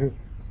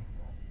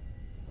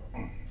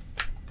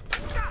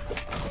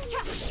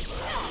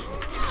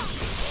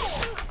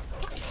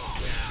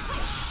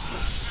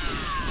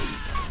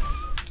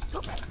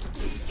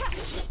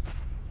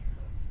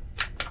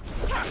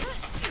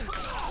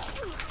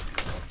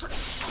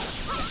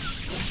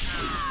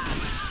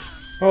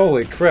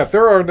 Holy crap,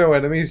 there are no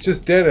enemies,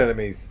 just dead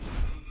enemies.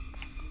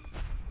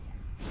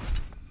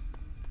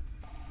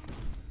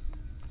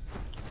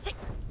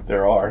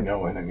 There are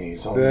no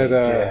enemies, only That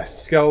death.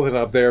 skeleton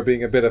up there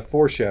being a bit of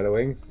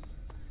foreshadowing.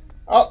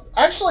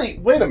 Actually,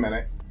 wait a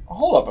minute.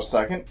 Hold up a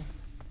second.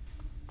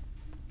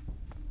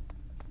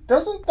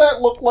 Doesn't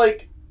that look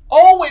like...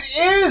 Oh, it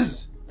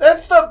is!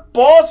 That's the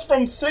boss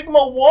from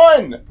Sigma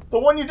 1! The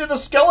one you did the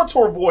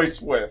Skeletor voice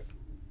with.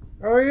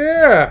 Oh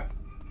yeah!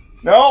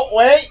 No,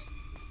 wait!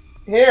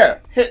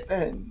 Here,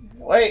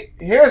 wait,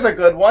 here's a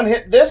good one.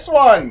 Hit this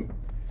one!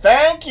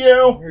 Thank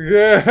you!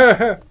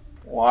 Yeah!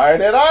 Why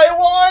did I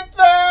want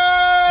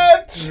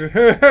that?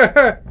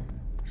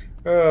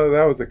 Oh,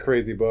 that was a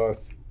crazy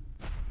boss.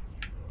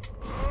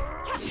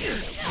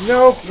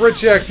 Nope,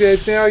 rejected.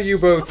 Now you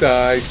both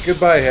die.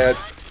 Goodbye, head.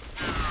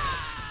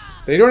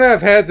 They don't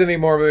have heads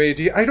anymore,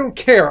 Momiji. I don't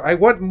care. I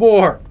want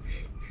more.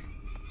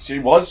 She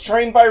was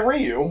trained by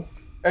Ryu,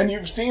 and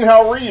you've seen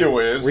how Ryu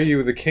is.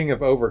 Ryu, the king of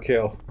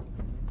overkill.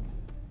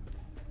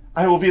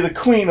 I will be the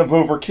queen of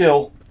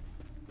overkill.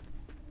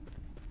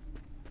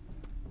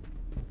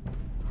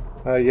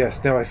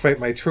 Yes, now I fight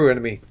my true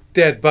enemy.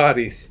 Dead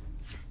bodies.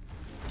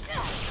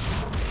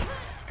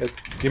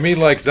 You mean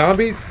like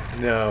zombies?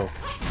 No.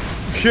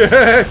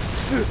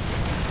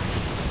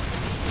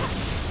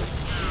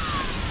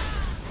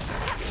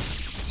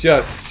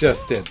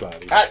 Just dead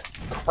bodies. Ah,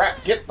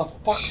 crap, get the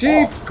fuck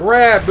Sheep off.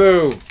 grab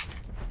move!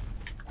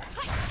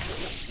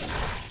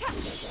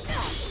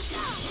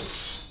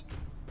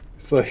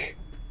 It's like...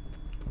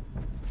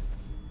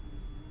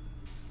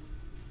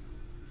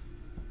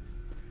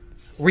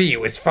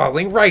 Ryu is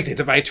falling right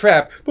into my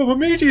trap, but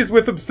Momiji is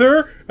with him,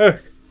 sir!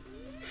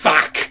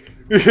 Fuck!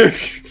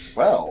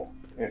 Well,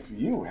 if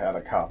you had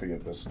a copy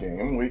of this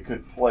game, we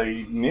could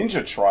play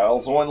Ninja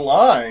Trials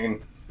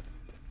online.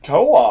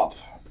 Co-op.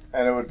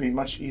 And it would be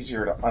much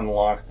easier to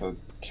unlock the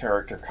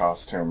character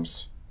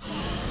costumes.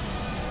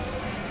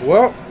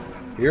 Well,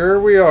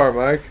 here we are,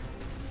 Mike.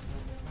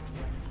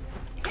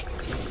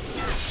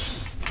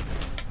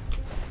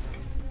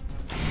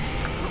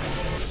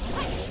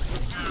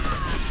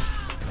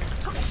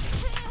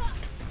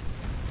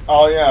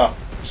 Oh yeah,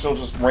 she'll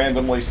just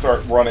randomly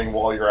start running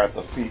while you're at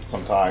the feet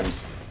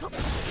sometimes.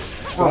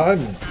 Fun.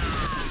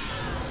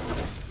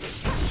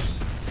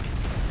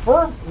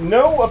 For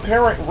no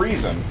apparent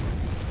reason.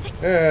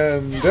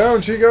 And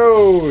down she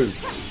goes!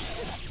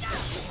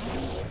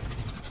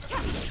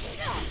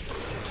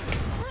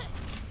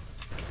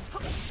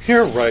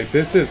 You're right,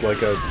 this is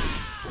like a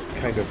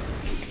kind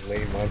of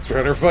lame Monster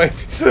Hunter fight.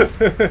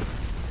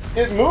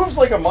 it moves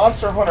like a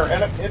Monster Hunter,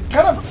 and it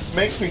kind of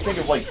makes me think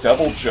of like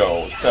Devil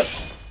Joe,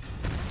 except...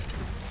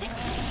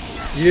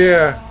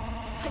 Yeah.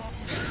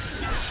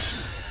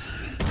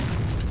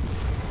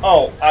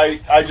 Oh,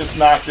 I just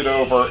knocked it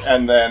over,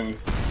 and then...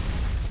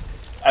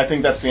 I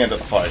think that's the end of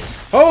the fight.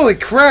 Holy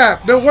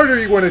crap! No wonder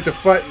you wanted to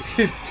fight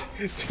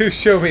to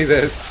show me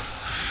this.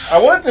 I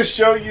wanted to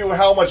show you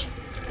how much,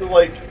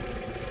 like,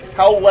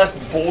 how less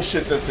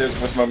bullshit this is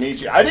with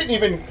Momiji. I didn't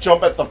even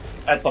jump at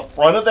the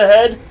front of the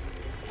head.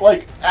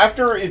 Like,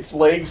 after its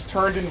legs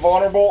turned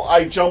invulnerable,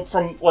 I jumped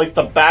from, like,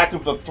 the back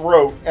of the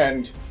throat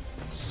and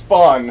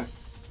spun,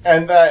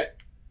 and that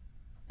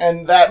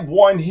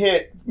one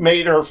hit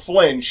made her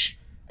flinch,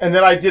 and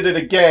then I did it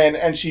again,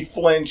 and she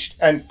flinched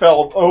and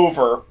fell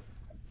over.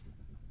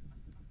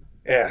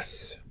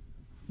 S.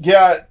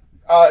 Yeah,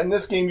 in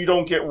this game you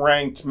don't get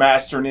ranked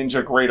Master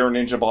Ninja, Greater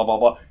Ninja, blah blah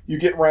blah. You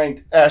get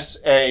ranked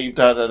S.A.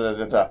 da da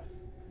da da da.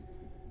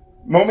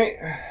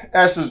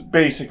 S is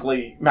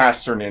basically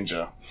Master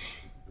Ninja.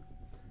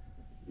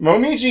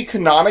 Momiji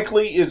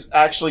canonically is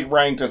actually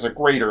ranked as a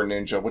Greater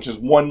Ninja, which is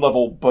one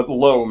level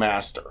below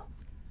Master.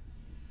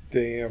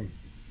 Damn.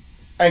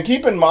 And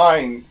keep in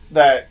mind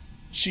that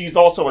she's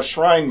also a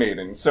Shrine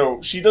Maiden,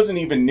 so she doesn't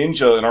even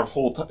ninja in her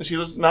full-time...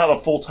 She's not a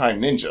full-time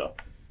ninja.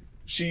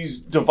 She's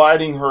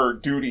dividing her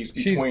duties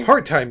between... She's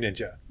part-time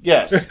ninja.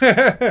 Yes.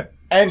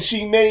 And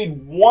she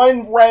made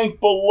one rank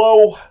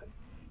below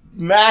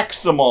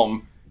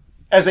maximum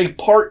as a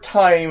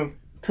part-time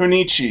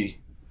Konichi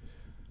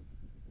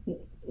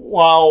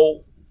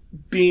while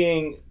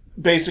being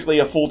basically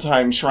a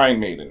full-time Shrine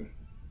Maiden.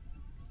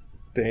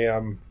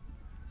 Damn.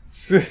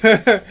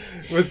 But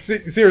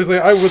seriously,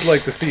 I would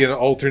like to see an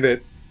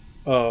alternate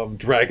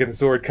Dragon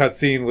Sword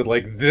cutscene with,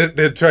 like,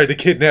 them trying to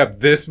kidnap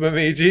this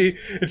Momiji,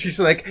 and she's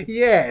like,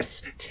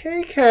 yes,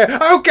 take her.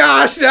 Oh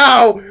gosh,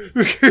 no!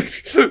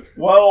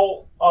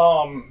 Well,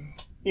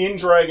 in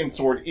Dragon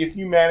Sword, if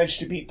you manage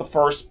to beat the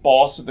first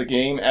boss of the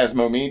game as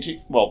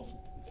Momiji, well,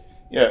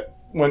 yeah,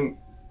 when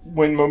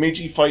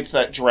Momiji fights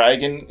that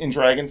dragon in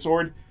Dragon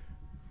Sword,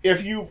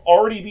 if you've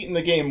already beaten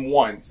the game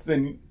once,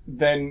 then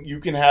you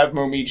can have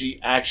Momiji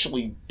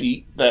actually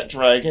beat that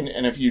dragon,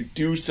 and if you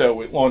do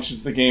so, it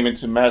launches the game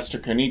into Master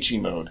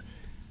Konichi mode,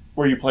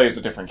 where you play as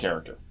a different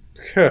character.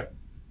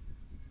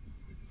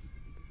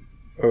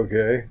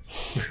 Okay.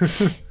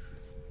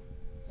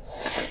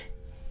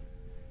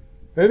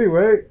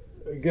 Anyway,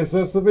 I guess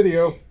that's the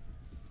video.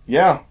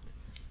 Yeah.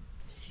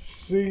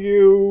 See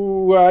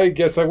you... I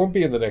guess I won't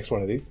be in the next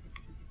one of these.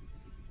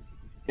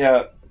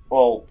 Yeah,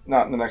 well,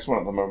 not in the next one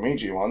of the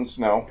Momiji ones,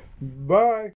 no. Bye.